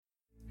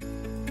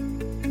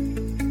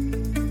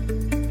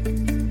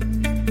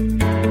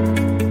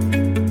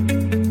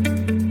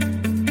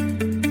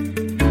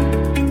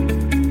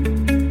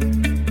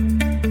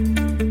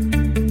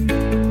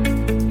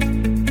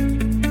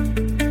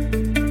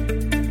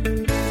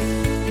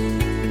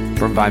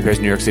From VinePair's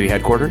New York City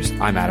headquarters,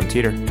 I'm Adam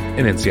Teeter.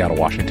 And in Seattle,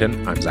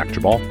 Washington, I'm Zach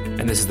Jabal.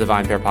 And this is the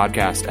VinePair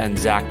podcast. And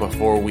Zach,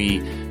 before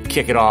we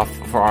kick it off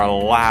for our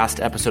last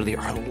episode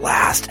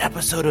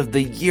of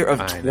the year of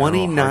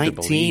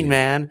 2019,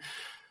 man.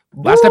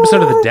 Last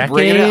episode of the decade.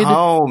 Bringing it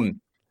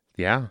home.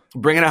 Yeah.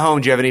 Bringing it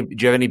home. Do you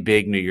have any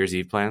big New Year's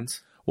Eve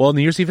plans? Well,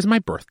 New Year's Eve is my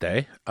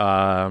birthday.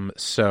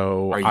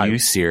 So Are you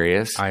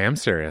serious? I am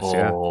serious,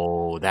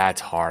 Oh,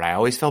 that's hard. I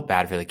always felt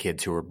bad for the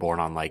kids who were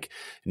born on like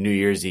New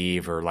Year's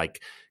Eve or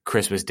like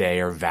Christmas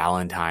Day or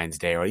Valentine's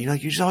Day, or, you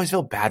just always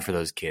feel bad for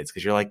those kids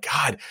because you're like,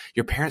 God,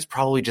 your parents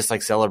probably just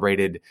like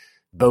celebrated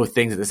both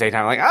things at the same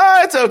time. Like,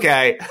 it's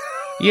okay.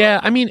 Yeah,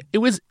 I mean,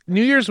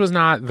 New Year's was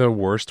not the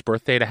worst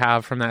birthday to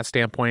have from that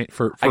standpoint.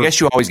 I guess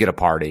you always get a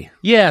party.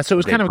 Yeah, so it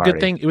was kind of a good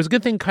thing. It was a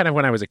good thing kind of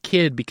when I was a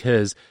kid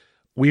because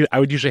I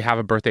would usually have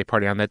a birthday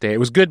party on that day. It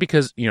was good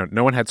because,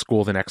 no one had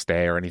school the next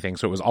day or anything,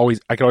 so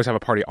I could always have a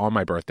party on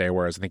my birthday,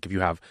 whereas I think if you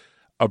have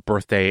a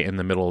birthday in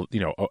the middle,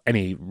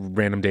 any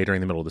random day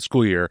during the middle of the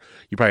school year,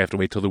 you probably have to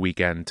wait till the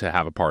weekend to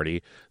have a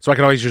party. So I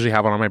could always usually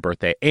have one on my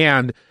birthday.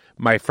 And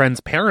my friends'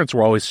 parents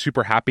were always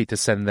super happy to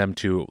send them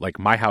to like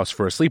my house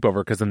for a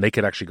sleepover because then they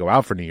could actually go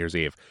out for New Year's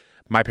Eve.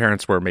 My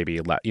parents were maybe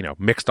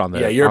mixed on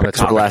the your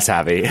parents were less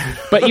heavy,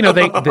 but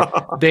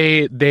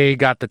they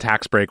got the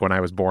tax break when I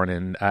was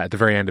born at the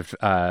very end of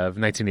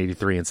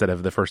 1983 instead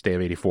of the first day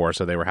of 84,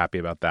 so they were happy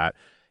about that.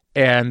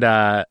 And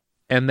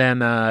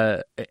then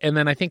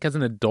I think as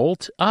an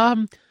adult,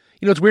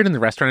 it's weird in the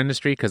restaurant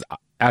industry because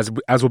as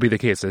will be the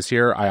case this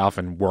year, I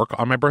often work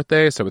on my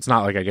birthday, so it's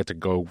not like I get to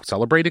go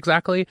celebrate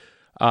exactly.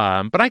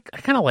 But I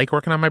kind of like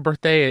working on my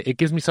birthday. It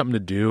gives me something to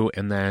do,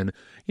 and then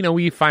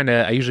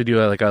I usually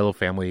do a little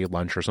family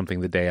lunch or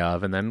something the day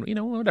of, and then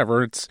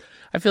whatever.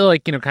 I feel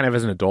like kind of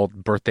as an adult,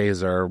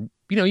 birthdays are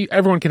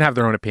everyone can have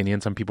their own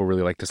opinion. Some people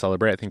really like to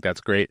celebrate. I think that's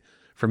great.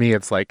 For me,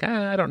 it's like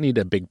I don't need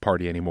a big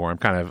party anymore.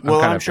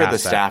 I'm sure the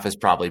staff is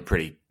probably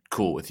pretty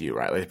cool with you,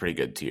 right? Like pretty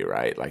good to you,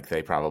 right? Like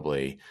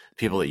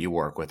people that you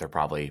work with are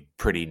probably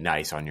pretty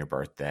nice on your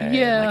birthday.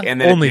 Yeah. And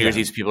then New Year's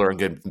Eve people are in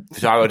good.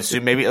 So I would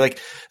assume maybe so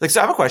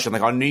I have a question,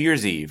 like on New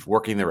Year's Eve,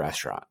 working the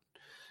restaurant,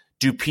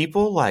 do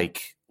people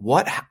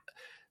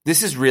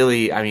this is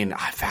really,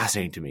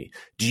 fascinating to me.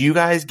 Do you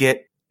guys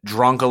get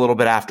drunk a little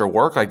bit after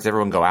work? Like, does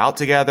everyone go out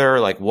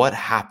together? Like, what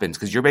happens?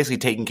 Because you're basically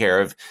taking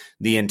care of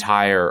the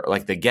entire,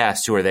 the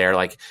guests who are there,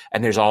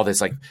 and there's all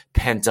this,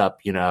 pent up,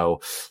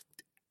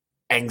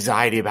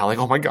 anxiety about,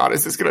 oh my God,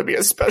 is this going to be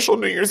a special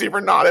New Year's Eve or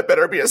not? It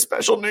better be a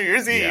special New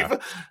Year's Eve.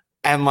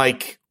 And,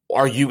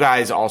 are you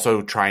guys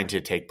also trying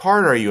to take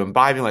part? Or are you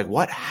imbibing?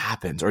 What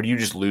happens? Or do you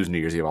just lose New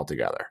Year's Eve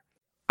altogether?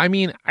 I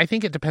mean, I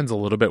think it depends a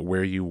little bit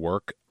where you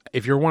work.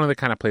 If you're one of the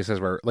kind of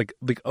places where,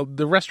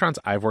 the restaurants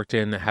I've worked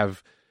in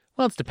have,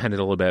 well, it's depended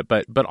a little bit,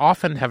 but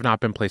often have not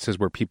been places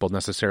where people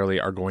necessarily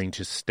are going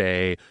to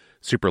stay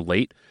super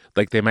late.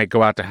 Like they might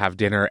go out to have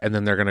dinner and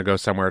then they're going to go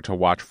somewhere to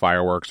watch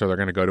fireworks, or they're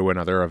going to go to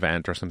another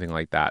event or something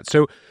like that.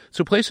 So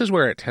places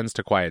where it tends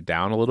to quiet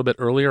down a little bit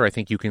earlier, I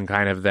think you can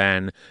kind of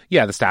then,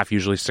 the staff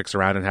usually sticks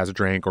around and has a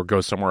drink or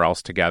goes somewhere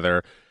else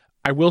together.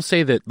 I will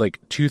say that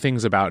two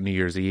things about New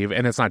Year's Eve,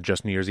 and it's not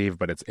just New Year's Eve,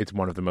 but it's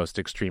one of the most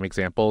extreme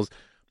examples.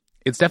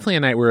 It's definitely a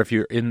night where if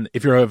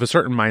you're of a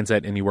certain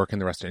mindset and you work in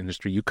the restaurant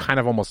industry, you kind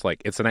of almost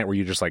it's a night where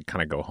you just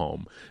kind of go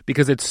home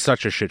because it's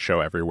such a shit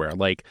show everywhere.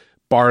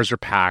 Bars are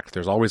packed.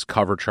 There's always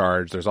cover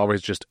charge. There's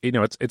always just,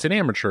 it's an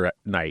amateur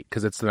night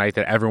because it's the night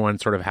that everyone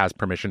sort of has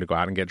permission to go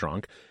out and get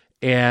drunk.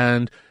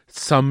 And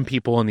some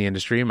people in the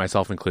industry,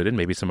 myself included,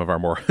 maybe some of the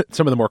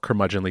more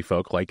curmudgeonly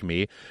folk like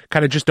me,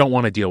 kind of just don't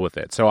want to deal with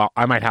it. So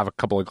I might have a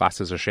couple of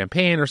glasses of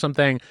champagne or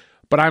something,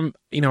 but I'm,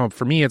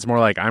 for me, it's more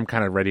like I'm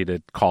kind of ready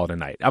to call it a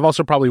night. I've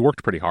also probably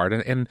worked pretty hard.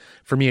 And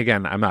for me,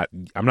 again, I'm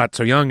not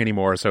so young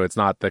anymore. So it's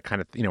not the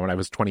kind of, when I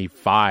was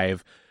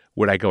 25,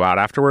 would I go out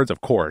afterwards?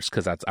 Of course,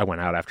 because I went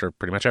out after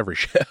pretty much every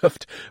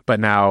shift. But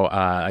now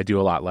I do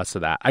a lot less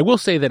of that. I will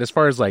say that as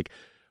far as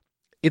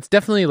it's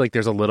definitely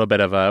there's a little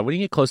bit of when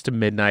you get close to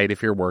midnight,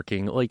 if you're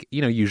working,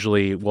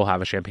 usually we'll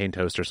have a champagne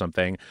toast or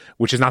something,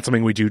 which is not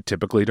something we do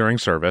typically during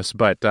service,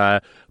 but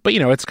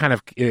it's kind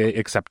of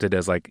accepted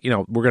as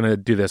we're going to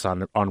do this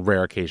on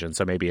rare occasions.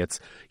 So maybe it's,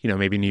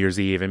 maybe New Year's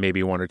Eve and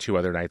maybe one or two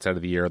other nights out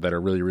of the year that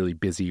are really, really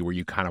busy where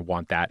you kind of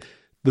want that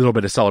little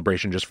bit of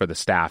celebration just for the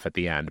staff at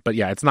the end. But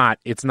yeah,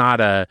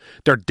 there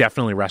are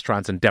definitely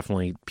restaurants and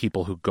definitely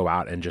people who go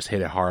out and just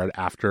hit it hard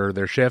after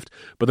their shift.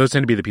 But those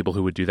tend to be the people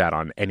who would do that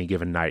on any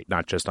given night,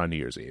 not just on New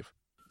Year's Eve.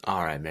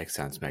 All right. Makes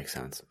sense.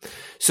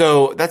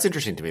 So that's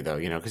interesting to me though,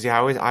 because I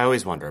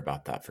always wonder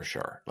about that for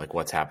sure.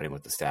 What's happening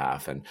with the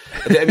staff. And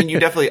you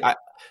definitely, I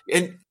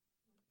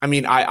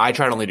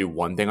try to only do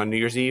one thing on New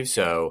Year's Eve.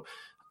 So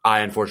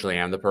I unfortunately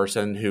am the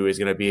person who is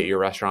going to be at your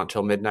restaurant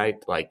till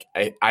midnight.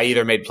 I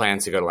either made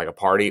plans to go to a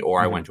party, or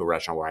I went to a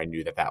restaurant where I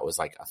knew that was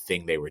a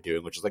thing they were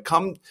doing, which is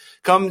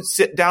come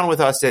sit down with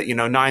us at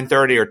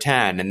 9:30 or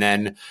 10, and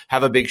then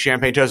have a big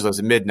champagne toast with us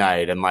at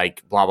midnight, and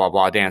blah blah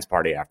blah dance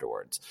party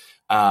afterwards.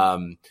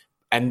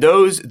 And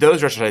those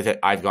restaurants that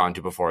I've gone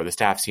to before, the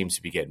staff seems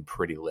to be getting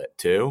pretty lit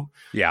too.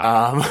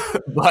 Yeah.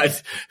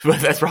 But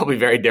that's probably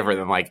very different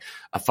than like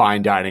a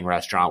fine dining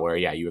restaurant where,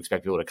 you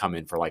expect people to come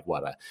in for like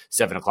a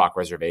 7:00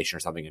 reservation or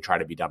something and try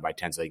to be done by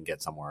 10 so they can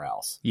get somewhere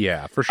else.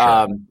 Yeah, for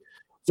sure.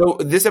 So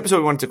this episode,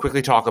 we wanted to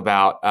quickly talk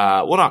about,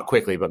 well, not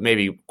quickly, but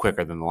maybe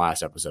quicker than the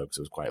last episode because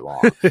it was quite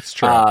long. It's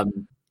true.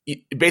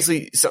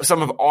 Basically,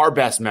 some of our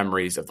best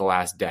memories of the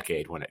last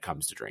decade when it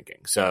comes to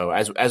drinking. So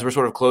as we're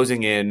sort of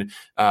closing in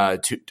to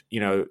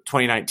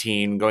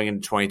 2019, going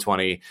into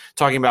 2020,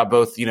 talking about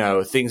both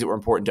things that were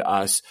important to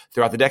us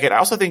throughout the decade. I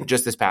also think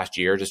just this past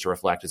year, just to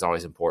reflect, is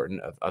always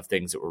important of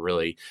things that were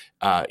really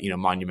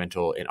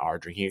monumental in our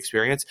drinking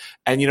experience.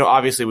 And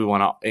obviously, we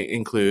want to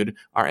include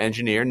our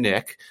engineer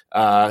Nick,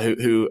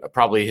 who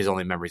probably his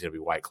only memory is going to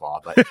be White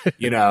Claw, but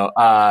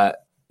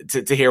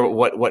to hear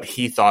what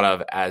he thought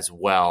of as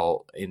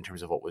well in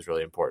terms of what was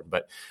really important.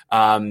 But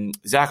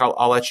Zach,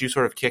 I'll let you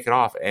sort of kick it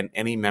off. And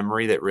any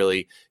memory that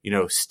really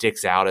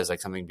sticks out as like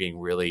something being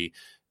really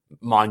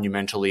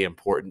monumentally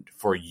important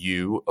for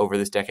you over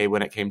this decade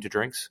when it came to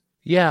drinks?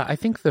 Yeah, I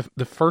think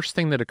the first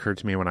thing that occurred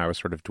to me when I was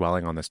sort of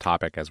dwelling on this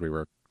topic as we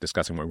were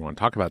discussing what we want to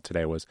talk about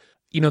today was,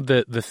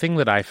 the thing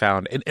that I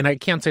found, and I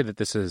can't say that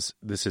this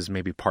is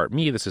maybe part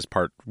me, this is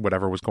part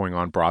whatever was going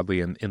on broadly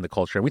in the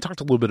culture. And we talked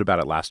a little bit about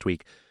it last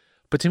week.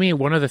 But to me,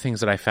 one of the things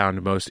that I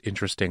found most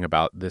interesting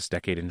about this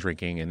decade in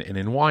drinking, and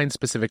in wine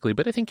specifically,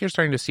 but I think you're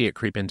starting to see it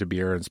creep into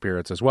beer and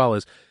spirits as well,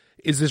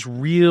 is this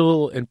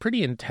real and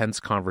pretty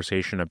intense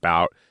conversation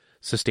about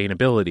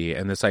sustainability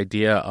and this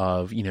idea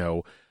of,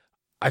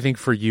 I think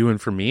for you and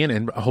for me,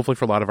 and hopefully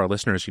for a lot of our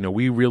listeners,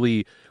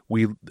 we're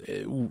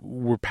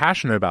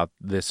passionate about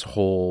this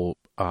whole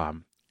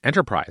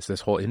enterprise, this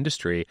whole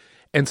industry,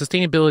 and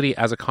sustainability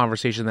as a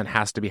conversation that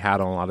has to be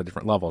had on a lot of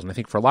different levels. And I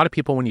think for a lot of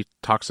people, when you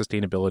talk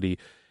sustainability,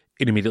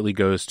 it immediately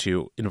goes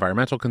to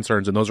environmental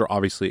concerns, and those are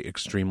obviously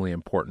extremely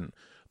important.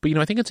 But,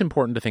 I think it's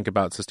important to think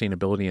about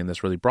sustainability in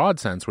this really broad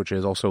sense, which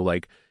is also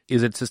like,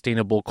 is it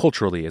sustainable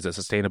culturally? Is it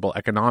sustainable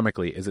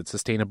economically? Is it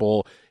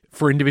sustainable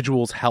for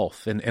individuals'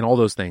 health and all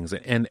those things?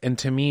 And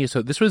to me,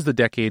 so this was the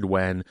decade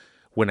when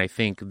I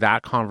think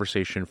that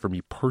conversation for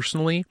me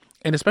personally,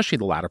 and especially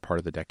the latter part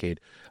of the decade,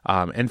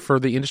 and for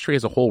the industry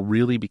as a whole,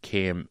 really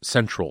became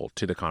central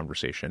to the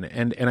conversation.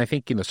 And I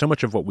think, so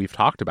much of what we've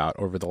talked about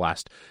over the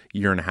last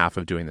year and a half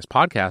of doing this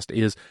podcast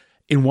is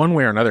in one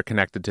way or another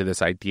connected to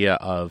this idea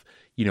of,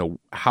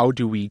 how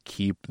do we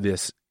keep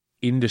this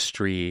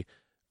industry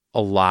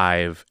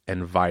alive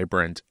and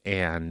vibrant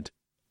and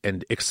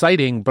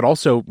exciting, but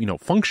also,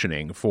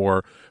 functioning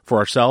for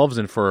ourselves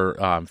and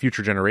for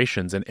future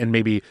generations. And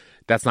maybe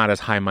that's not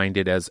as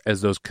high-minded as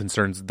those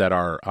concerns that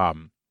are,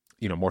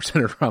 more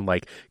centered around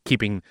like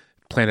keeping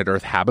planet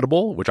Earth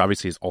habitable, which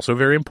obviously is also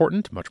very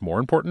important, much more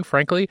important,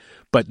 frankly,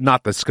 but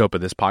not the scope of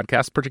this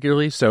podcast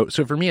particularly. So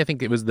for me, I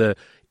think it was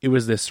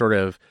this sort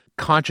of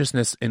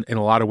consciousness in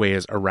a lot of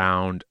ways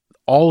around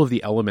all of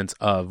the elements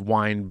of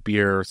wine,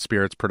 beer,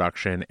 spirits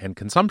production, and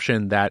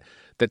consumption that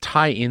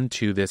tie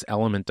into this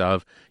element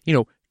of,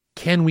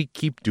 can we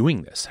keep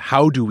doing this?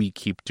 How do we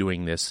keep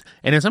doing this?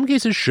 And in some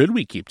cases, should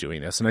we keep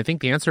doing this? And I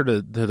think the answer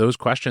to those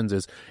questions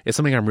is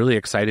something I'm really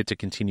excited to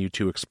continue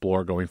to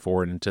explore going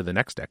forward into the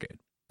next decade.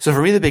 So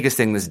for me, the biggest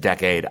thing this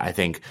decade, I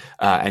think,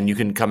 and you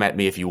can come at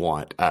me if you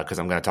want, because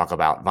I'm going to talk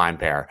about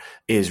VinePair,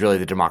 is really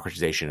the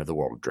democratization of the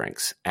world of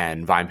drinks.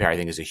 And VinePair, I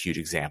think, is a huge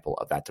example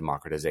of that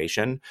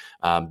democratization.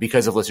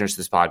 Because of listeners to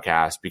this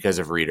podcast, because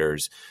of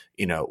readers,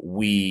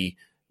 we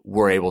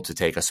were able to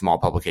take a small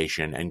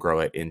publication and grow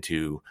it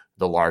into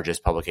the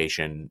largest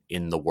publication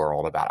in the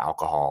world about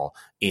alcohol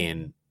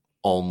in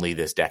only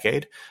this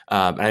decade.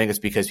 And I think it's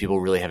because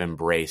people really have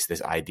embraced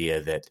this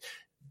idea that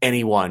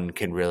anyone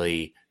can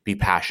really be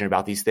passionate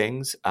about these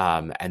things,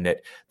 and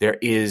that there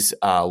is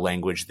a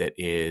language that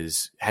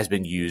has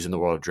been used in the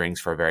world of drinks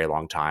for a very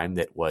long time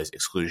that was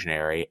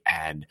exclusionary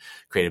and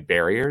created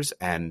barriers.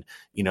 And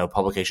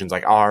publications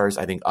like ours,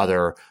 I think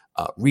other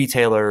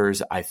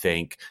retailers, I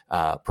think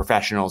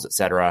professionals, et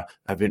cetera,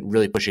 have been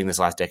really pushing this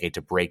last decade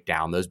to break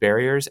down those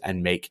barriers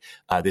and make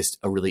this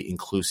a really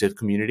inclusive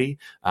community.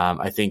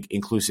 I think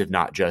inclusive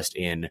not just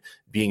in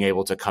being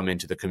able to come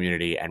into the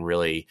community and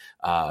really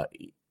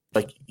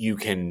like you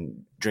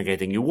can drink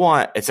anything you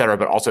want, et cetera,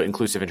 but also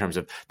inclusive in terms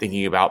of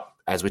thinking about,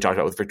 as we talked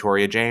about with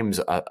Victoria James,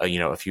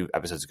 a few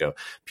episodes ago,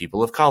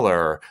 people of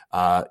color,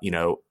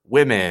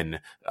 women,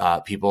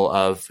 people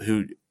of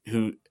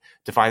who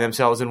define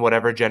themselves in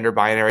whatever gender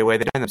binary way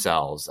they define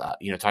themselves,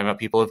 talking about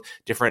people of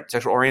different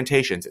sexual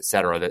orientations, et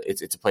cetera, that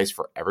it's a place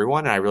for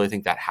everyone. And I really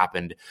think that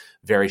happened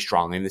very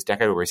strongly in this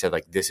decade where we said,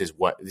 like, this is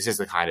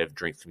the kind of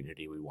drink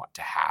community we want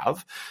to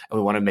have. And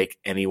we want to make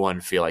anyone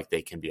feel like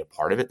they can be a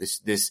part of it.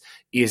 This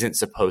isn't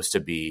supposed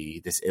to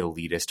be this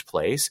elitist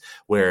place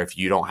where if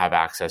you don't have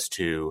access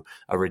to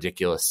a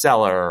ridiculous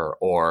cellar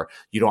or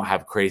you don't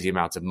have crazy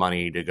amounts of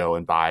money to go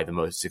and buy the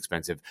most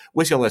expensive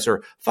whiskey on the list,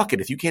 or fuck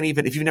it, if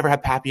you've never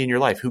had Pappy in your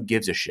life, who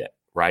gives a shit,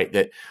 right?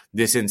 That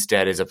this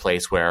instead is a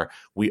place where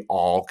we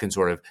all can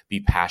sort of be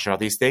passionate about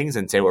these things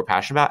and say what we're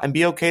passionate about, and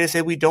be okay to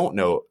say we don't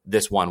know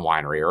this one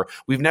winery, or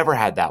we've never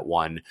had that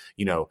one,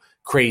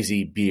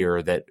 crazy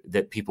beer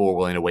that people were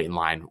willing to wait in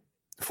line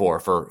for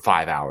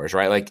 5 hours,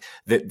 right? Like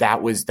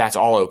that's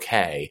all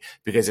okay,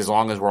 because as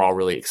long as we're all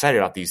really excited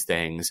about these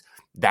things,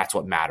 that's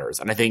what matters.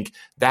 And I think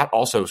that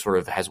also sort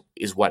of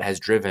is what has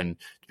driven,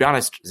 to be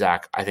honest,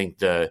 Zach, I think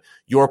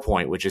your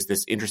point, which is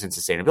this interest in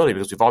sustainability,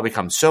 because we've all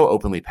become so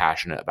openly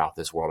passionate about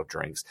this world of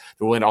drinks.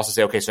 We're willing to also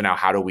say, okay, so now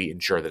how do we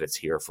ensure that it's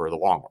here for the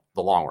long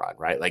run,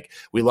 right? Like,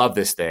 we love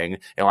this thing.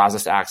 It allows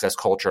us to access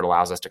culture. It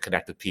allows us to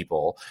connect with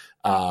people.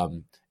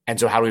 And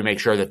so how do we make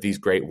sure that these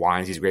great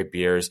wines, these great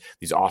beers,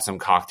 these awesome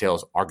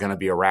cocktails are going to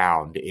be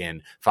around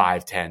in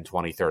 5, 10,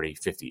 20, 30,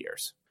 50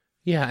 years?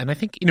 Yeah, and I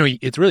think,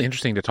 it's really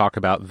interesting to talk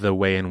about the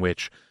way in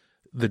which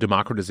the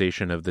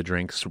democratization of the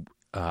drinks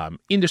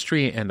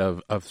industry and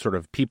of sort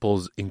of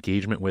people's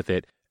engagement with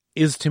it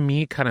is, to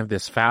me, kind of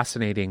this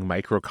fascinating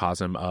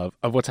microcosm of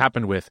what's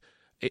happened with,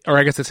 or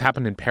I guess it's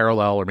happened in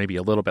parallel or maybe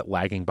a little bit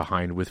lagging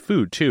behind with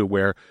food too,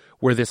 where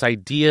this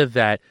idea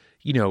that,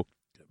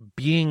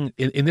 being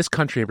in this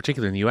country, in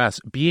particular in the US,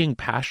 being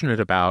passionate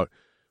about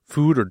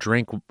food or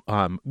drink,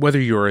 whether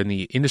you're in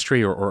the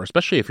industry or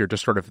especially if you're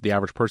just sort of the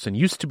average person,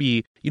 used to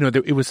be,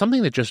 it was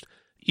something that just,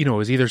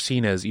 was either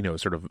seen as,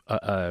 sort of,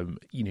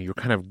 you're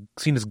kind of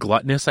seen as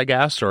gluttonous, I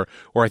guess, or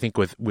I think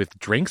with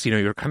drinks,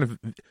 you're kind of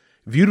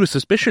viewed with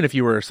suspicion if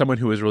you were someone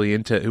who was really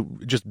into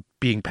just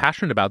being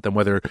passionate about them,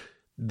 whether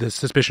the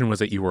suspicion was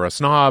that you were a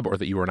snob or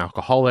that you were an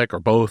alcoholic or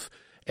both.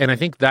 And I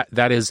think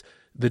that is,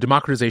 the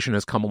democratization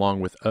has come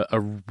along with a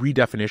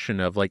redefinition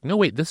of like, no,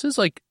 wait, this is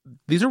like,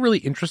 these are really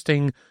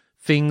interesting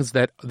things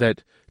that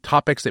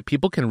topics that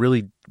people can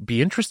really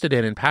be interested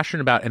in and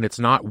passionate about, and it's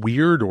not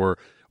weird or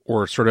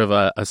sort of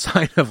a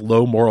sign of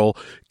low moral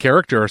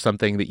character or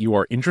something that you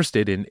are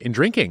interested in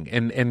drinking.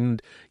 And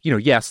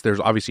yes, there's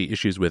obviously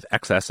issues with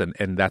excess,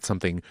 and that's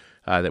something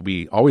that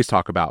we always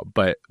talk about.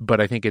 But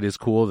I think it is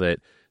cool that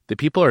the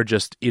people are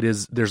just,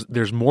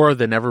 there's more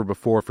than ever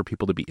before for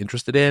people to be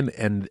interested in,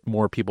 and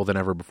more people than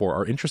ever before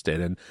are interested.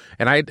 And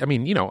I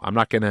mean, I'm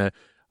not gonna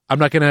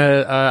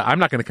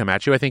come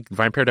at you. I think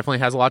VinePair definitely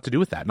has a lot to do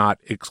with that. Not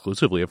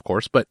exclusively, of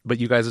course, but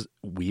you guys,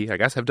 I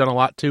guess, have done a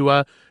lot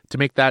to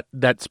make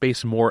that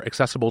space more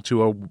accessible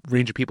to a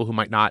range of people who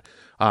might not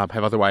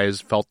have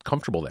otherwise felt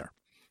comfortable there.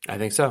 I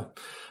think so.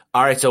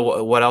 All right.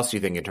 So what else do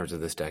you think in terms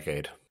of this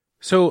decade?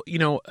 So,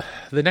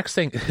 the next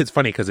thing, it's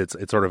funny because it's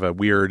sort of a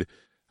weird,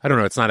 I don't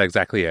know, it's not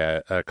exactly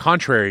a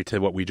contrary to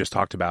what we just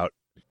talked about,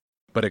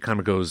 but it kind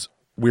of goes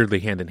weirdly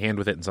hand in hand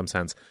with it in some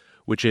sense,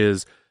 which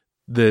is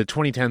the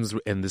 2010s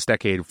and this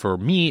decade for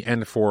me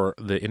and for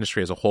the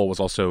industry as a whole was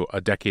also a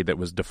decade that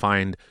was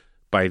defined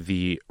by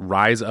the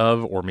rise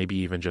of, or maybe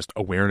even just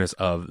awareness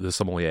of, the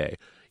sommelier.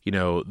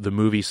 The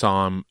movie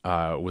Somm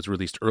was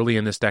released early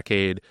in this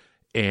decade,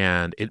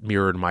 and it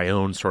mirrored my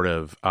own sort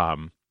of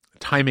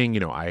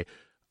timing.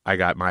 I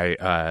got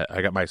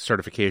my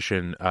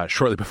certification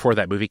shortly before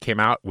that movie came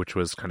out, which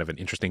was kind of an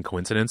interesting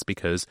coincidence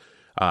because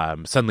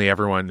suddenly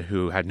everyone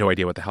who had no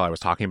idea what the hell I was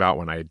talking about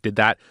when I did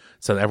that,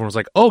 so everyone was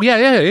like, "Oh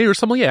yeah, you're a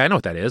sommelier. I know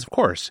what that is. Of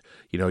course,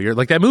 you're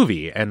like that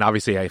movie." And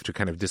obviously, I have to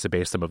kind of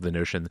disabase some of the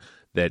notion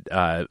that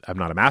I'm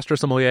not a master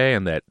sommelier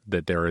and that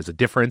there is a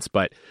difference,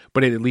 but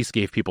it at least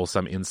gave people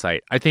some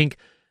insight. I think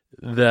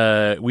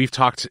we've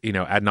talked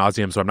ad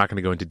nauseum, so I'm not going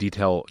to go into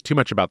detail too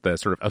much about the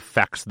sort of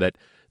effects that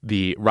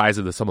the rise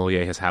of the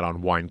sommelier has had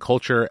on wine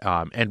culture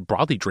and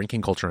broadly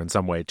drinking culture in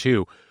some way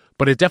too.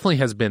 But it definitely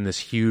has been this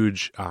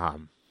huge,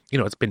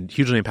 it's been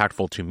hugely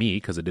impactful to me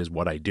because it is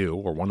what I do,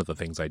 or one of the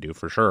things I do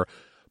for sure.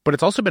 But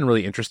it's also been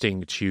really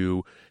interesting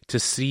to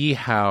see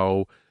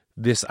how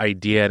this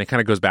idea, and it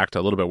kind of goes back to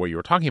a little bit what you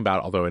were talking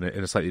about, although in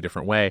a slightly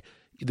different way,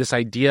 this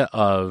idea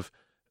of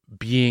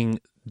being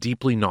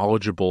deeply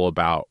knowledgeable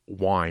about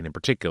wine in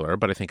particular,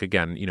 but I think,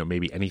 again,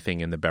 maybe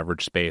anything in the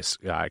beverage space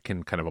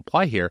can kind of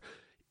apply here,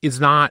 is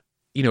not,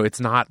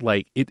 it's not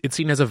like, it's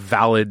seen as a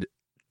valid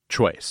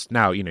choice.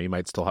 Now, you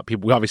might still have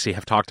people, we obviously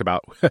have talked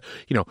about,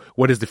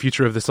 what is the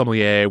future of the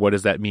sommelier? What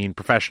does that mean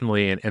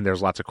professionally? And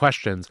there's lots of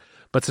questions.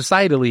 But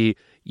societally,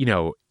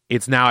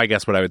 it's now, I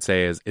guess what I would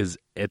say is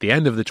at the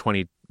end of the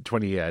 20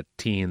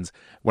 teens,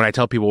 when I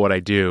tell people what I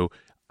do,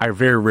 I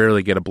very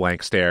rarely get a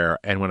blank stare.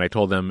 And when I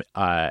told them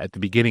at the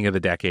beginning of the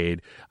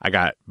decade, I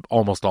got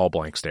almost all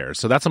blank stares.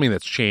 So that's something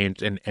that's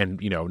changed, and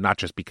not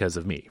just because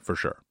of me, for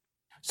sure.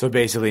 So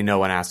basically, no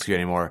one asks you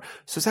anymore.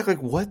 So it's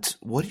like, what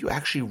do you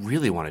actually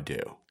really want to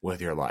do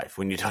with your life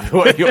when you tell me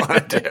what you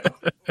want to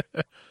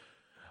do?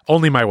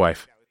 Only my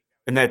wife.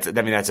 And that's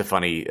a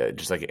funny,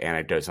 just like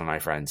anecdote. Some of my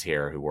friends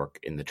here who work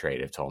in the trade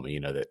have told me,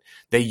 that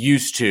they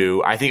used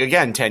to, I think,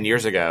 again, 10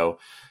 years ago,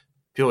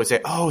 people would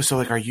say, "Oh, so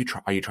like, are you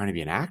trying to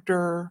be an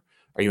actor?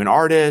 Are you an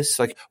artist?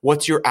 Like,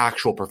 what's your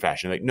actual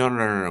profession?" Like, no.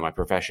 My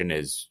profession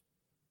is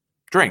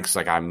drinks.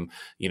 Like, I'm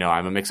a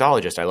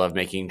mixologist. I love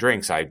making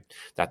drinks.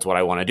 That's what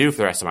I want to do for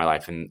the rest of my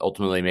life. And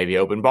ultimately maybe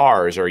open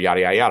bars or yada,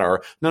 yada, yada.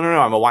 Or no,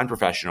 I'm a wine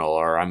professional,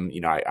 or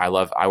I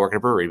work at a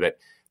brewery. But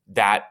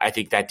that I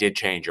think that did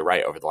change. You're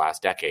right, over the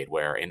last decade,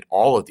 where in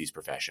all of these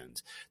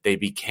professions they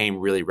became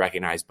really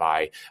recognized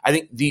by. I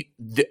think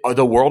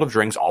the world of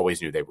drinks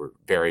always knew they were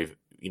very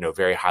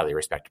very highly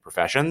respected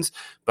professions,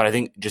 but I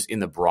think just in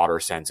the broader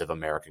sense of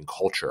American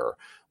culture,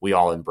 we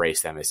all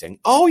embrace them as saying,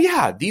 "Oh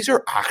yeah, these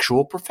are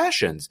actual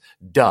professions."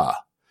 Duh.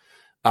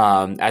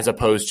 As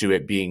opposed to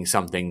it being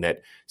something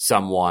that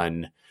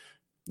someone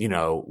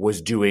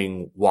was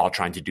doing while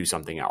trying to do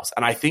something else.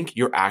 And I think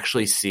you're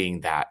actually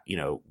seeing that,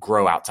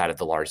 grow outside of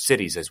the large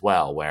cities as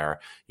well, where,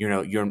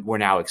 we're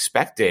now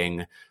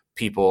expecting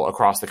people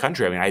across the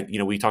country. I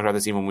mean, we talked about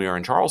this even when we were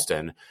in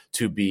Charleston,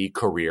 to be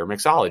career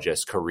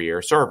mixologists,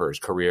 career servers,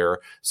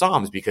 career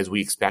somms, because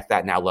we expect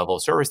that now level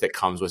of service that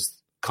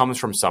comes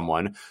from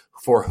someone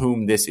for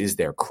whom this is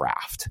their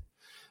craft.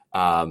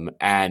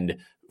 And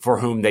for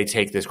whom they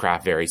take this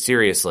craft very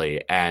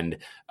seriously. And,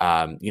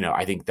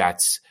 I think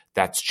that's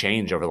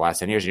changed over the last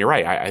 10 years. And you're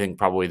right. I think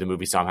probably the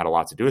movie Somm had a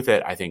lot to do with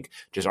it. I think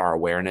just our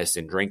awareness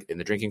in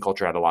the drinking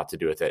culture had a lot to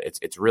do with it.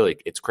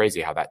 It's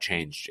crazy how that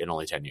changed in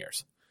only 10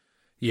 years.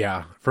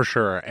 Yeah, for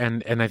sure.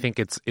 And I think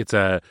it's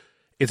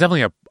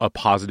definitely a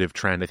positive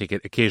trend. I think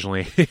it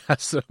occasionally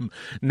has some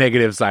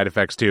negative side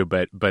effects too,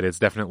 but it's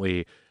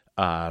definitely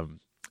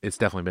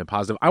been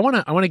positive. I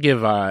want to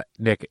give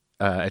Nick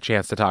a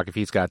chance to talk if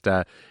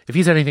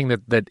he's anything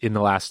that in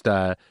the last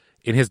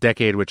in his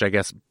decade, which I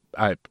guess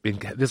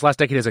this last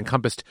decade has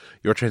encompassed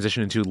your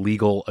transition into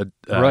legal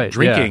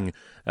drinking.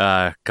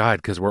 Yeah. God,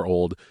 because we're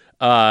old.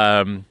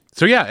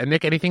 So yeah, and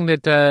Nick, anything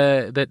that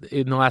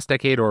in the last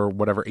decade or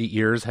whatever 8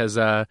 years has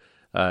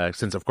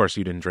since of course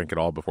you didn't drink at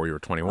all before you were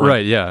 21.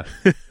 Right, yeah.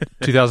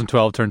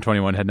 2012 turned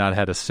 21, had not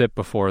had a sip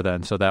before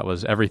then, so that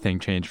was everything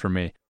changed for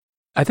me.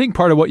 I think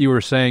part of what you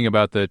were saying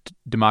about the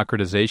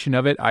democratization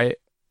of it,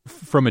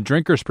 from a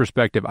drinker's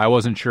perspective, I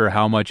wasn't sure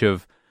how much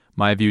of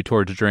my view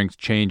towards drinks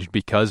changed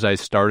because I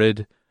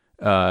started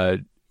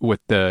with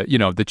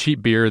the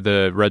cheap beer,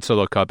 the red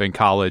Solo cup in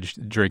college,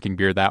 drinking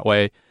beer that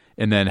way,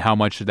 and then how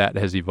much that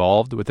has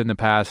evolved within the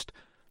past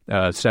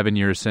 7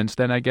 years since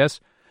then, I guess.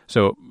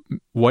 So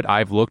what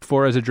I've looked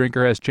for as a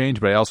drinker has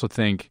changed, but I also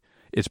think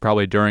it's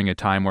probably during a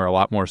time where a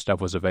lot more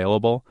stuff was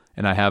available,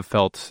 and I have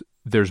felt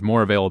there's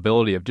more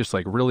availability of just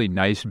like really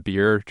nice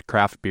beer,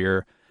 craft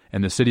beer,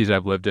 and the cities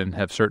I've lived in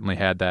have certainly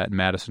had that in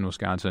Madison,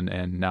 Wisconsin,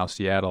 and now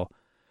Seattle.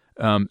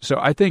 So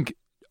I think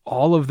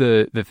all of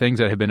the things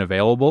that have been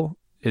available,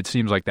 it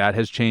seems like that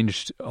has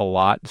changed a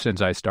lot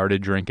since I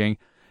started drinking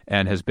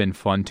and has been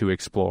fun to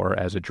explore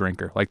as a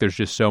drinker. Like there's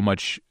just so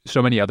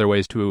many other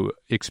ways to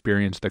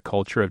experience the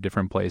culture of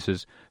different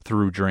places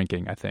through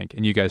drinking, I think.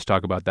 And you guys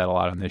talk about that a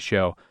lot on this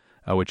show,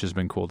 which has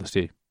been cool to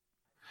see.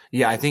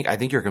 Yeah, I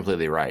think you're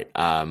completely right.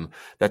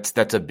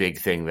 That's a big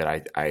thing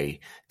that I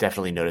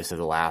definitely noticed in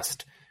the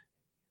last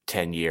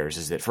 10 years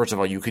is that, first of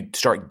all, you could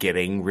start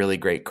getting really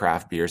great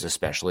craft beers,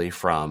 especially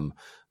from,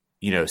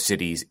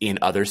 cities in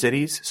other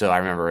cities. So I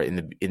remember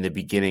in the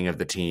beginning of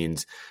the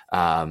teens,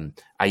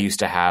 I used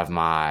to have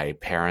my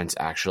parents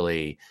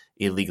actually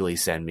illegally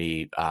send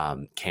me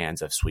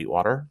cans of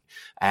Sweetwater.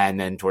 And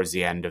then towards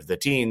the end of the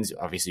teens,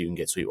 obviously you can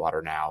get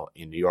Sweetwater now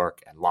in New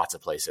York and lots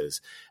of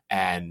places.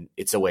 And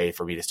it's a way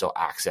for me to still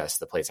access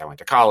the place I went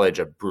to college,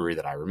 a brewery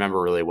that I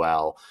remember really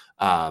well.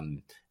 I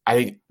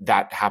think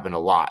that happened a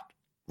lot,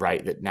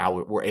 right? That now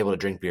we're able to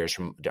drink beers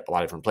from a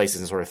lot of different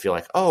places and sort of feel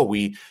like, oh,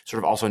 we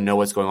sort of also know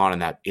what's going on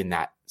in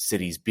that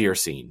city's beer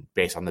scene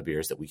based on the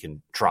beers that we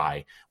can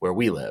try where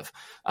we live.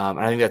 And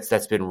I think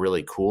that's been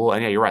really cool.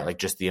 And yeah, you're right. Like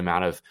just the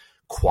amount of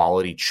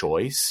quality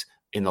choice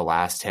in the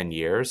last 10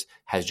 years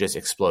has just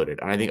exploded.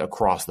 And I think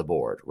across the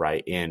board,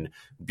 right? In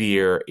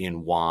beer,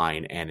 in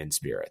wine, and in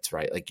spirits,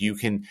 right? Like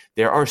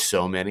there are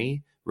so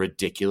many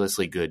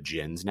ridiculously good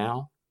gins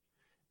now.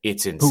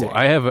 It's insane. Ooh,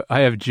 I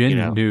have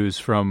gin news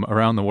from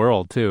around the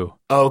world too.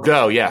 Oh,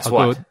 go. Yes.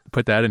 I'll go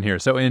put that in here.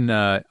 So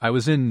I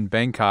was in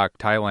Bangkok,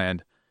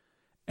 Thailand,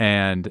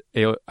 and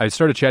I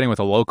started chatting with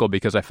a local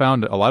because I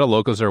found a lot of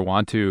locals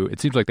it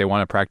seems like they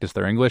want to practice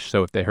their English.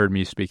 So if they heard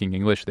me speaking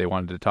English, they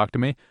wanted to talk to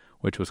me,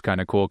 which was kind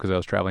of cool because I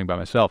was traveling by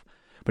myself.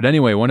 But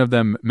anyway, one of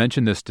them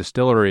mentioned this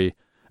distillery.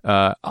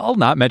 I'll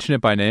not mention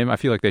it by name. I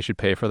feel like they should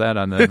pay for that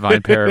on the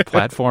VinePair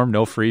platform.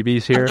 No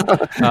freebies here.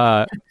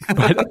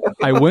 But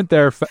I went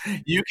there.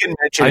 You can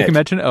mention it. I can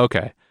mention it?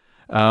 Okay.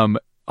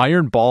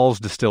 Iron Balls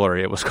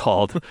Distillery, it was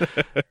called.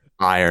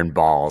 Iron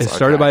Balls. It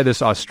started by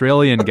this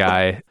Australian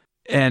guy.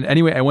 And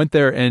anyway, I went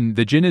there, and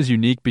the gin is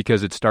unique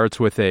because it starts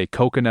with a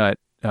coconut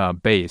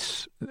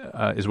base,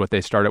 is what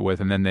they start it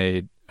with. And then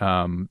they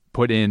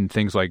put in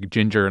things like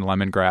ginger and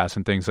lemongrass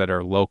and things that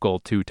are local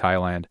to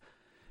Thailand.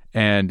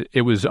 And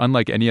it was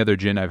unlike any other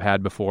gin I've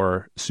had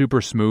before,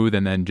 super smooth,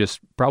 and then just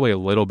probably a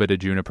little bit of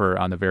juniper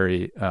on the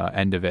very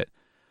end of it.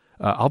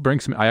 I'll bring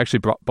some. I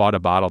actually bought a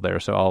bottle there,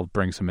 so I'll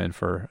bring some in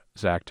for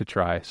Zach to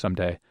try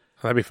someday.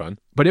 That'd be fun.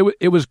 But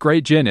it was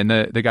great gin, and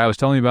the guy was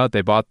telling me about,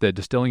 they bought the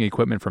distilling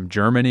equipment from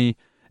Germany,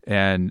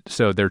 and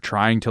so they're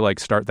trying to like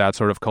start that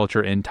sort of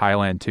culture in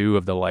Thailand too,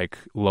 of the like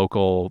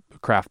local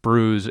craft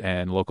brews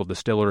and local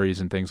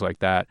distilleries and things like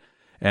that.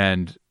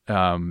 And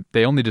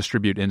They only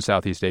distribute in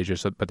Southeast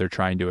Asia, but they're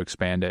trying to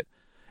expand it.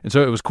 And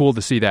so it was cool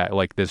to see that,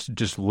 like this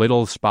just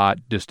little spot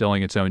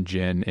distilling its own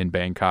gin in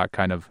Bangkok,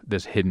 kind of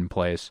this hidden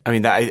place. I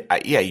mean,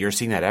 yeah, you're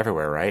seeing that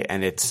everywhere, right?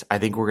 And I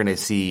think we're going to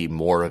see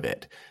more of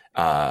it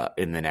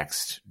in the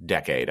next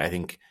decade. I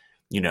think,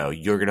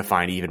 you're going to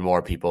find even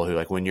more people who,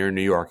 like, when you're in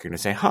New York, you're going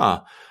to say,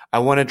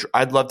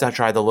 I'd love to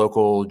try the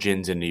local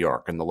gins in New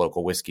York and the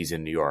local whiskeys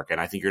in New York.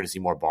 And I think you're going to see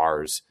more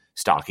bars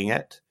stocking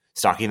that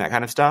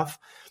kind of stuff,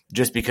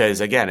 just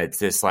because, again, it's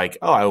this like,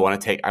 I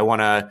want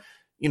to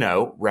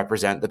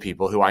represent the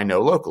people who I know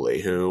locally,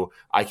 who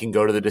I can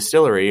go to the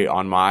distillery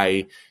on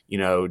my,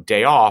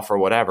 day off or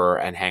whatever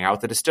and hang out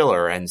with the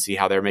distiller and see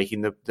how they're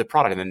making the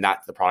product. And then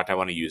that's the product I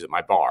want to use at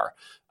my bar.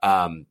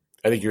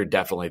 I think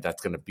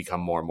that's going to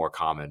become more and more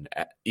common,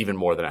 even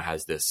more than it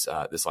has this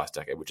last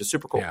decade, which is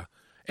super cool. Yeah.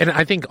 And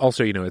I think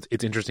also,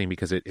 it's interesting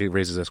because it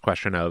raises this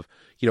question of,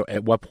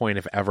 at what point,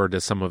 if ever,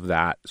 does some of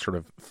that sort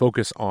of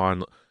focus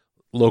on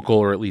local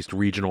or at least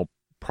regional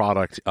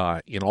product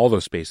in all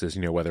those spaces,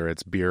 whether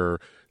it's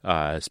beer,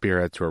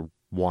 spirits, or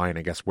wine,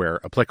 I guess,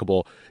 where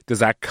applicable, does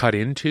that cut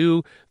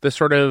into the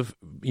sort of,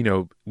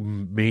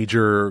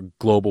 major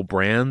global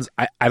brands?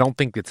 I don't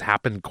think it's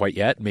happened quite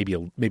yet,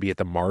 maybe at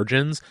the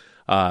margins.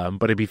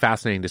 But it'd be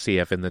fascinating to see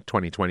if in the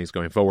 2020s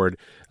going forward,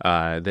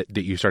 that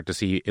you start to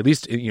see, at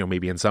least,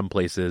 maybe in some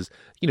places,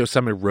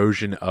 some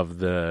erosion of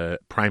the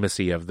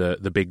primacy of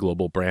the big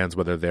global brands,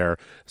 whether they're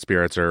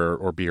spirits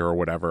or beer or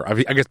whatever.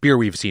 I guess beer,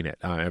 we've seen it.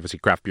 Obviously,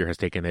 craft beer has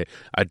taken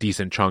a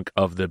decent chunk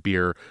of the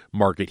beer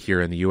market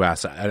here in the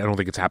U.S. I don't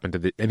think it's happened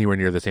to anywhere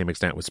near the same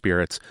extent with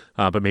spirits,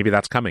 but maybe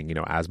that's coming,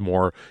 as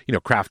more,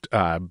 craft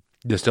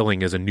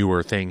distilling is a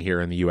newer thing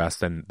here in the U.S.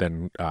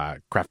 than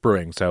craft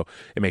brewing, so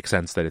it makes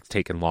sense that it's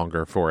taken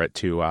longer for it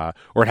to,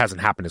 or it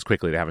hasn't happened as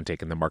quickly. They haven't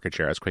taken the market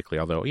share as quickly,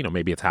 although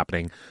maybe it's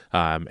happening.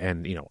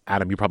 And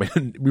Adam, you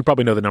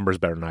probably know the numbers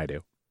better than I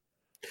do.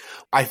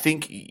 I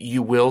think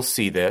you will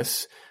see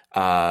this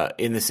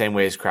in the same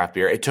way as craft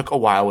beer. It took a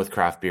while with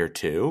craft beer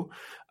too,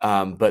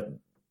 but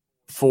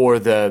for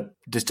the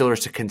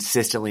distillers to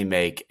consistently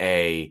make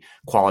a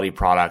quality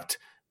product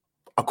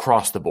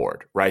across the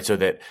board, right? So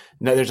that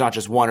there's not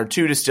just one or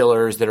two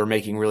distillers that are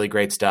making really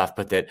great stuff,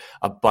 but that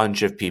a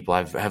bunch of people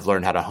have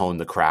learned how to hone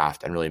the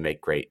craft and really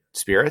make great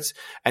spirits.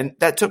 And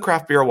that took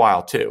craft beer a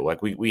while too.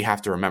 Like we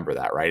have to remember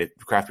that, right?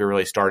 Craft beer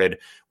really started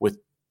with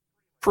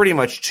pretty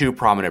much two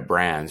prominent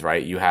brands,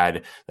 right? You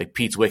had like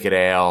Pete's Wicked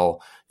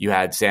Ale, you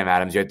had Sam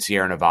Adams, you had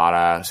Sierra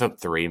Nevada, so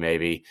 3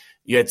 maybe.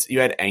 You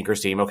had Anchor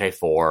Steam, okay,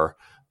 4.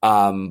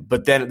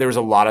 But then there was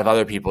a lot of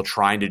other people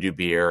trying to do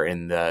beer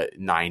in the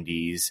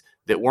 90s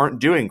that weren't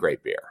doing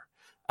great beer.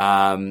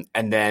 And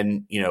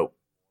then,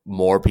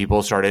 more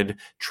people started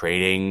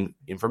trading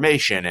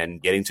information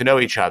and getting to know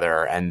each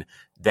other. And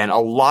then a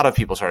lot of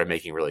people started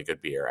making really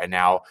good beer. And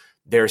now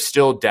there's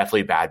still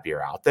definitely bad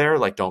beer out there.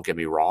 Like, don't get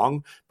me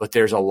wrong, but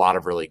there's a lot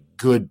of really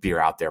good beer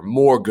out there,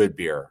 more good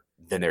beer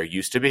than there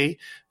used to be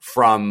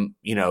from,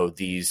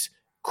 these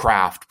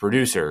craft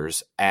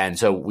producers. And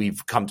so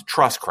we've come to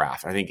trust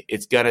craft. I think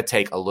it's going to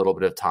take a little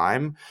bit of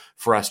time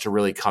for us to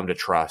really come to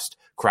trust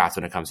craft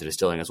when it comes to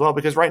distilling as well,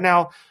 because right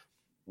now,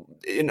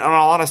 in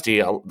all honesty,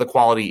 the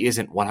quality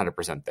isn't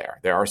 100% there.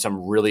 There are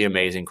some really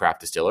amazing craft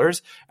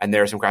distillers, and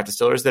there are some craft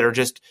distillers that are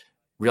just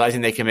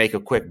realizing they can make a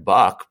quick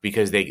buck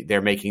because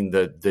they're making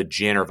the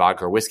gin or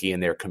vodka or whiskey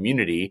in their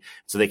community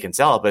so they can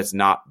sell it, but it's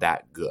not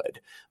that good.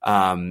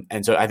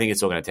 And so I think it's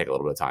still going to take a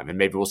little bit of time, and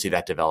maybe we'll see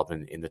that develop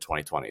in the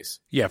 2020s.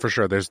 Yeah, for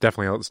sure. There's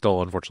definitely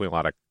still, unfortunately, a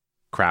lot of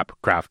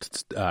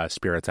craft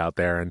spirits out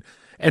there,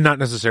 and not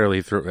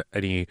necessarily through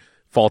any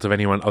fault of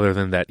anyone other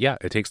than that. Yeah,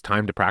 it takes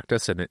time to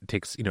practice, and it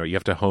takes, you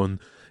have to hone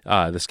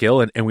the skill,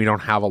 and we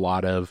don't have a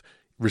lot of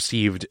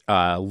received,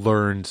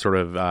 learned sort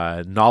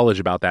of knowledge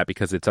about that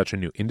because it's such a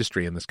new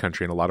industry in this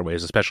country in a lot of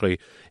ways, especially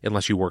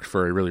unless you worked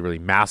for a really, really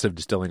massive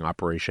distilling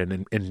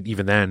operation. And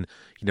even then,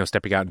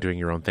 stepping out and doing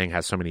your own thing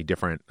has so many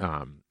different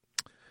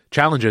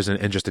challenges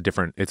and just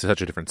it's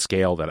such a different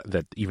scale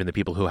that even the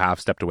people who have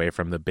stepped away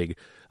from the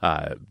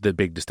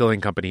big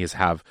distilling companies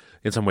have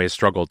in some ways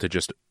struggled to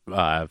just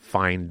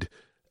find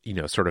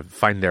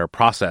their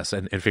process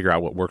and figure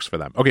out what works for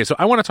them. Okay, so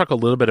I want to talk a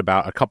little bit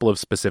about a couple of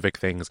specific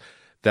things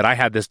that I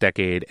had this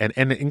decade and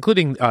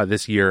including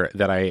this year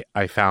that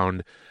I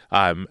found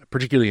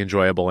particularly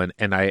enjoyable.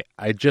 And I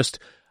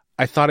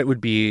thought it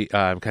would be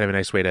kind of a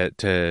nice way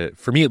to,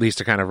 for me at least,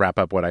 to kind of wrap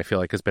up what I feel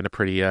like has been a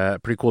pretty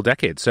cool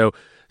decade. So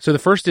the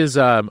first is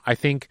I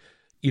think,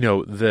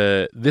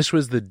 this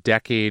was the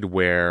decade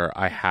where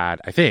I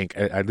had, I think,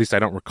 at least I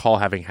don't recall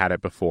having had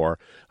it before,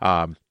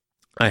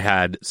 I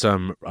had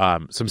some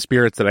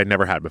spirits that I'd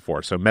never had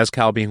before. So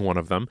mezcal being one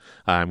of them.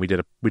 We did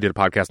a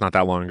podcast not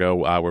that long ago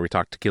where we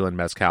talked tequila and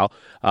mezcal.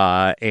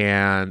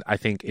 And I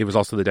think it was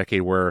also the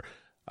decade where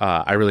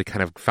I really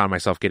kind of found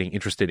myself getting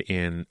interested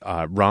in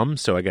rum.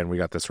 So again, we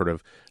got this sort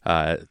of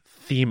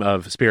theme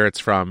of spirits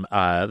from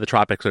the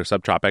tropics or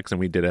subtropics, and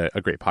we did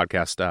a great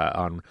podcast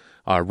on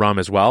rum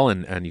as well.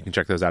 And you can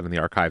check those out in the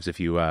archives if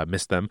you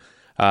missed them.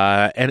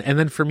 And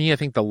then for me, I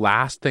think the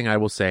last thing I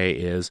will say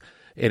is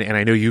and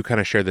I know you kind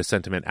of share this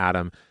sentiment,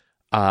 Adam.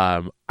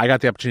 I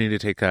got the opportunity to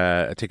take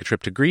a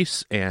trip to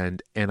Greece,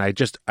 and I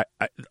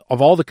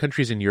of all the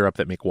countries in Europe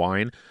that make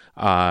wine,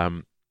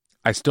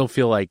 I still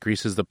feel like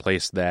Greece is the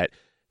place that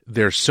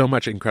there's so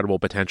much incredible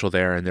potential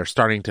there, and they're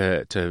starting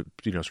to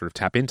sort of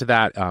tap into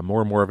that.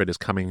 More and more of it is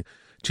coming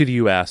to the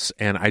U.S.,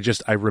 and I'm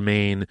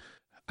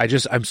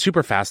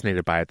super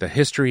fascinated by it. The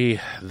history,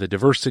 the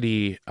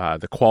diversity,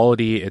 the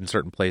quality in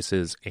certain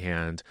places,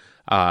 and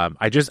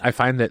I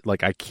find that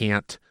like I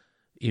can't.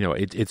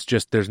 It's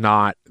just there's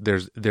not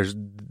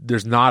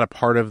a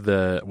part of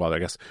the, well, I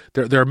guess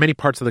there are many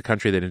parts of the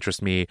country that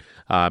interest me,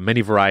 many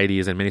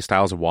varieties and many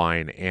styles of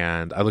wine,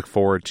 and I look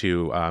forward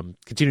to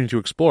continuing to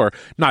explore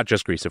not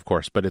just Greece, of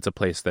course, but it's a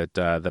place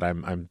that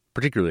I'm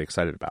particularly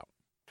excited about.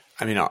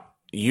 I mean,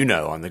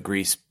 on the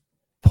Greece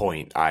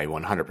point, I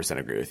 100%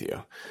 agree with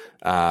you.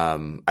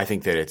 I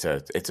think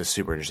that it's a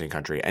super interesting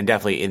country, and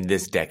definitely in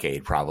this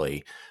decade,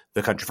 probably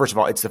the country. First of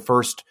all, it's the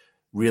first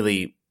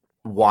really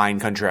wine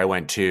country I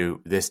went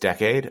to this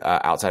decade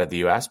outside of the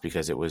U.S.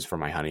 because it was for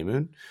my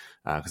honeymoon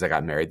because I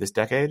got married this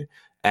decade,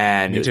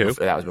 and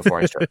that was before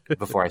I started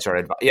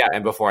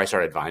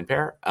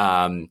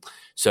VinePair.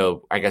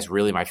 So I guess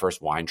really my first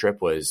wine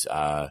trip was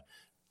on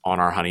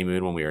our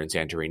honeymoon when we were in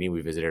Santorini.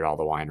 We visited all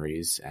the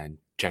wineries and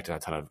checked out a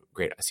ton of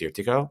great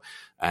Assyrtiko,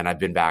 and I've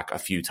been back a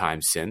few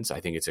times since. I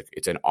think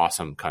it's an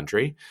awesome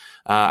country.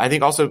 I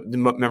think also the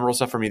memorable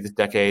stuff for me this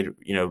decade,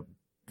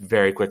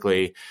 very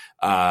quickly.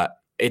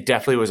 It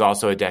definitely was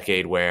also a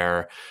decade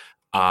where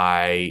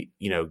I,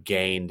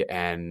 gained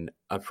an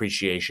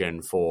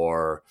appreciation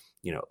for,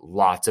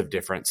 lots of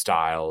different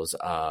styles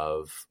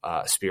of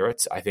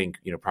spirits. I think,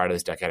 prior to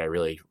this decade, I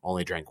really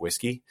only drank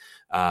whiskey.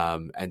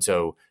 And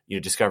so,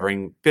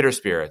 discovering bitter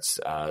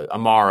spirits,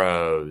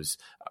 Amaros,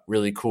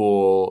 really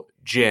cool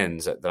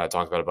gins that I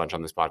talked about a bunch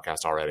on this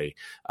podcast already,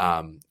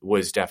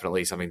 was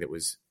definitely something that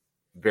was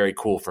very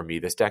cool for me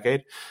this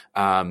decade.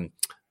 I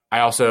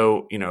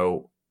also,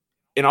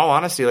 in all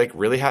honesty, like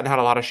really hadn't had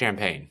a lot of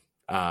champagne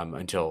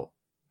until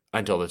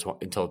the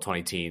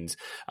 20-teens,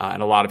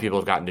 and a lot of people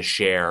have gotten to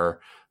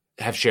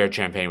have shared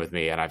champagne with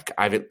me, and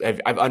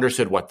I've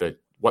understood what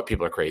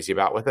people are crazy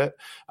about with it.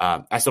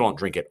 I still don't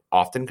drink it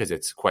often because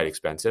it's quite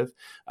expensive,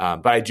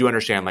 but I do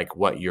understand like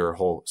what your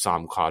whole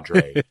Somme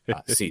cadre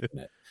sees in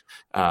it,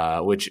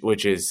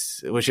 which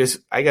is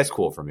I guess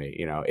cool for me.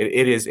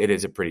 It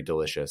is a pretty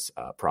delicious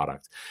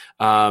product.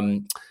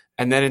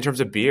 And then in terms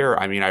of beer,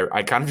 I mean,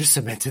 I kind of just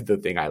cemented the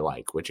thing I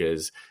like, which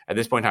is at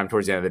this point in time,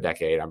 towards the end of the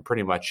decade, I'm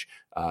pretty much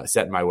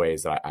set in my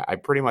ways that I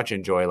pretty much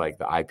enjoy like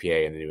the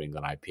IPA and the New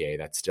England IPA.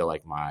 That's still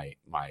like my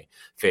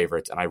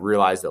favorites. And I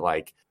realized that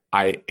like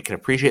I can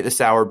appreciate the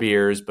sour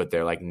beers, but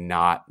they're like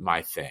not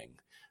my thing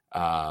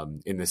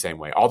in the same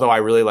way. Although I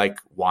really like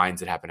wines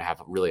that happen to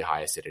have really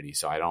high acidity,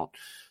 so I don't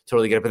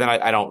totally get it. But then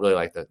I don't really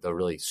like the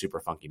really super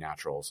funky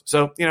naturals.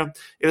 So, it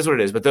is what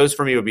it is. But those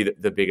for me would be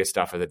the biggest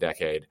stuff of the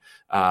decade.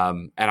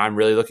 And I'm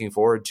really looking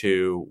forward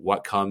to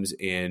what comes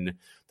in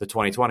the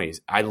 2020s.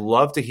 I'd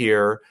love to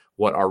hear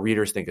what our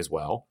readers think as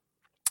well.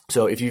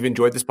 So if you've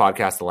enjoyed this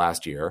podcast the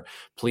last year,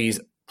 please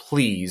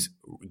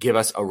give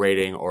us a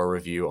rating or a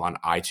review on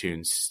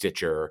iTunes,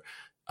 Stitcher,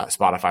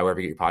 Spotify,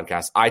 wherever you get your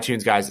podcasts.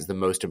 iTunes, guys,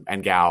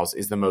 and gals,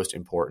 is the most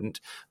important.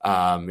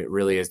 It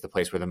really is the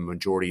place where the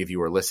majority of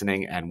you are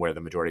listening and where the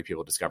majority of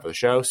people discover the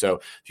show. So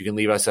if you can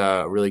leave us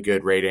a really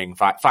good rating,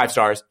 five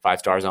stars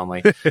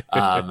only,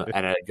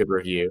 and a good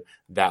review,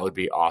 that would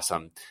be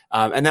awesome.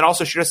 And then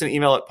also shoot us an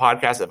email at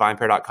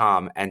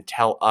podcast@vinepair.com and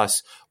tell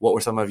us what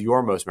were some of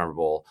your most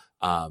memorable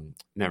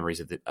memories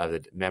of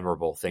the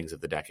memorable things of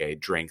the decade,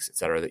 drinks, et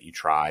cetera, that you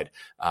tried,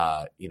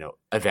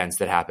 events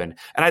that happened.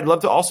 And I'd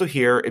love to also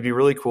hear, it'd be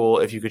really cool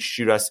if you could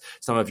shoot us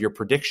some of your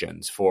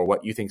predictions for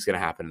what you think is going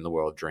to happen in the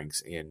world of drinks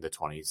in the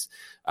 20s.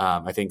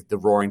 I think the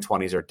roaring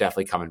 20s are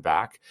definitely coming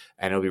back,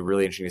 and it'll be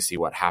really interesting to see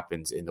what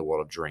happens in the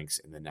world of drinks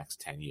in the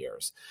next 10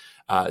 years.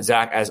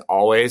 Zach, as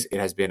always, it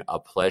has been a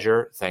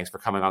pleasure. Thanks for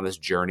coming on this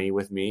journey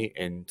with me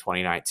in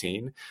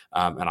 2019.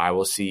 And I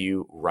will see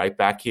you right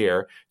back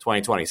here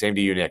 2020. Same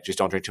to you, Nick. Just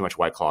don't drink too much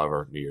White Claw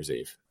over New Year's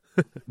Eve.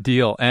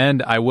 Deal.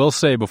 And I will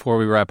say before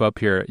we wrap up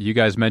here, you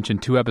guys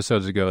mentioned 2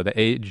 episodes ago the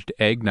aged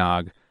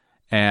eggnog.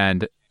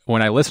 And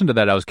when I listened to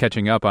that, I was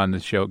catching up on the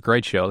show.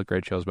 Great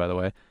shows, by the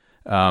way.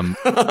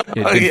 It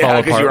did fall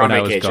apart when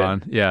I was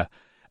gone. Yeah.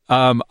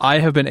 I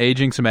have been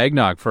aging some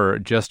eggnog for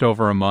just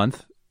over a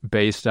month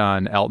based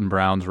on Alton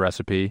Brown's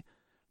recipe.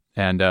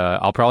 And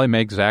I'll probably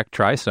make Zach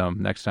try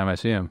some next time I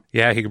see him.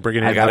 Yeah, he can bring it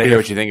in. I gotta hear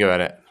what you think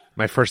about it.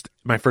 My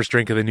first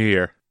drink of the new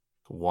year.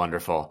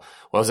 Wonderful.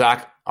 Well,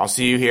 Zach, I'll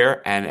see you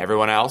here, and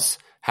everyone else,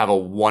 have a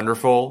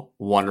wonderful,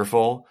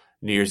 wonderful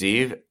New Year's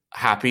Eve.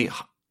 Happy,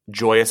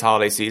 joyous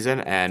holiday season,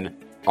 and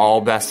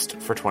all best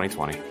for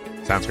 2020.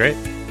 Sounds great.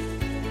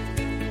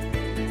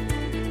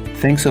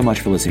 Thanks so much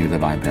for listening to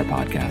the VinePair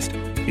podcast.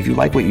 If you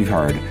like what you've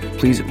heard,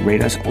 please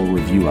rate us or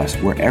review us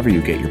wherever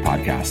you get your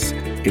podcasts.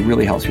 It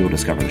really helps people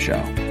discover the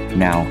show.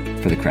 Now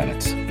for the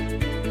credits.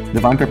 The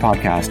VinePair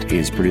podcast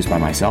is produced by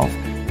myself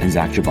and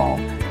Zach Jabal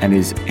and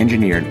is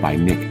engineered by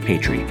Nick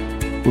Patry.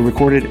 We're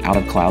recorded out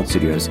of Cloud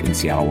Studios in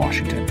Seattle,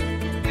 Washington,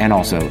 and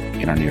also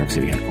in our New York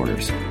City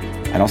headquarters.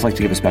 I'd also like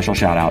to give a special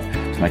shout out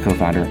to my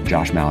co-founder,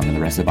 Josh Malin, and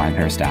the rest of the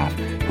VinePair staff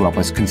who help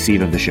us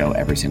conceive of the show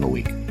every single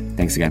week.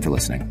 Thanks again for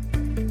listening.